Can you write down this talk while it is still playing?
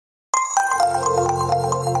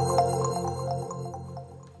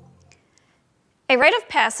A rite of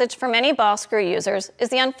passage for many ball screw users is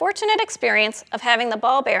the unfortunate experience of having the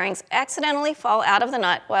ball bearings accidentally fall out of the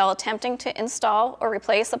nut while attempting to install or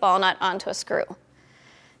replace a ball nut onto a screw.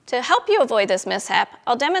 To help you avoid this mishap,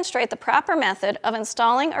 I'll demonstrate the proper method of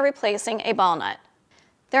installing or replacing a ball nut.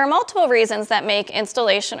 There are multiple reasons that make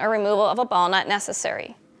installation or removal of a ball nut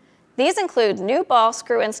necessary. These include new ball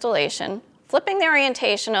screw installation, flipping the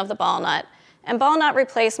orientation of the ball nut, and ball nut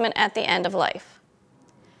replacement at the end of life.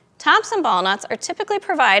 Thomson ball nuts are typically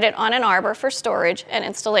provided on an arbor for storage and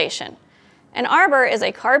installation. An arbor is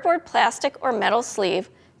a cardboard, plastic, or metal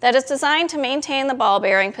sleeve that is designed to maintain the ball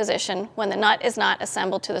bearing position when the nut is not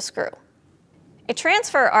assembled to the screw. A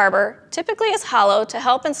transfer arbor typically is hollow to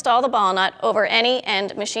help install the ball nut over any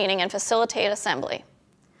end machining and facilitate assembly.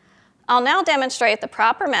 I'll now demonstrate the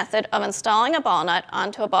proper method of installing a ball nut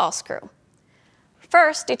onto a ball screw.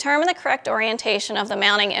 First, determine the correct orientation of the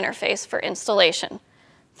mounting interface for installation,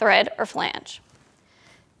 thread or flange.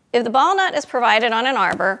 If the ball nut is provided on an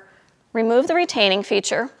arbor, remove the retaining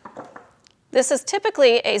feature. This is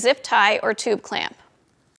typically a zip tie or tube clamp.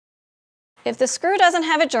 If the screw doesn't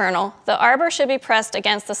have a journal, the arbor should be pressed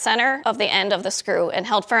against the center of the end of the screw and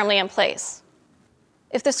held firmly in place.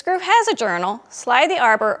 If the screw has a journal, slide the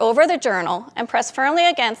arbor over the journal and press firmly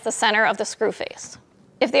against the center of the screw face.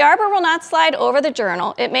 If the arbor will not slide over the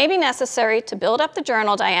journal, it may be necessary to build up the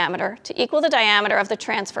journal diameter to equal the diameter of the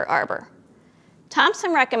transfer arbor.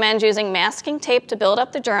 Thomson recommends using masking tape to build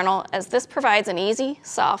up the journal, as this provides an easy,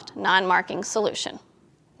 soft, non-marking solution.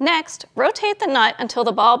 Next, rotate the nut until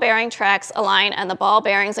the ball bearing tracks align and the ball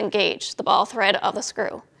bearings engage the ball thread of the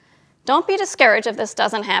screw. Don't be discouraged if this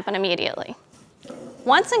doesn't happen immediately.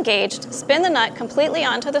 Once engaged, spin the nut completely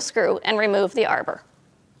onto the screw and remove the arbor.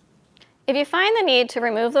 If you find the need to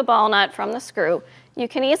remove the ball nut from the screw, you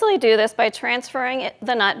can easily do this by transferring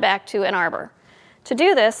the nut back to an arbor. To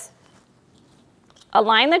do this,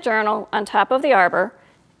 align the journal on top of the arbor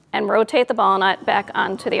and rotate the ball nut back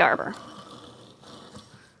onto the arbor.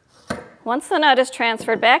 Once the nut is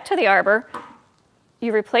transferred back to the arbor,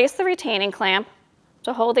 you replace the retaining clamp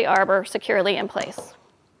to hold the arbor securely in place.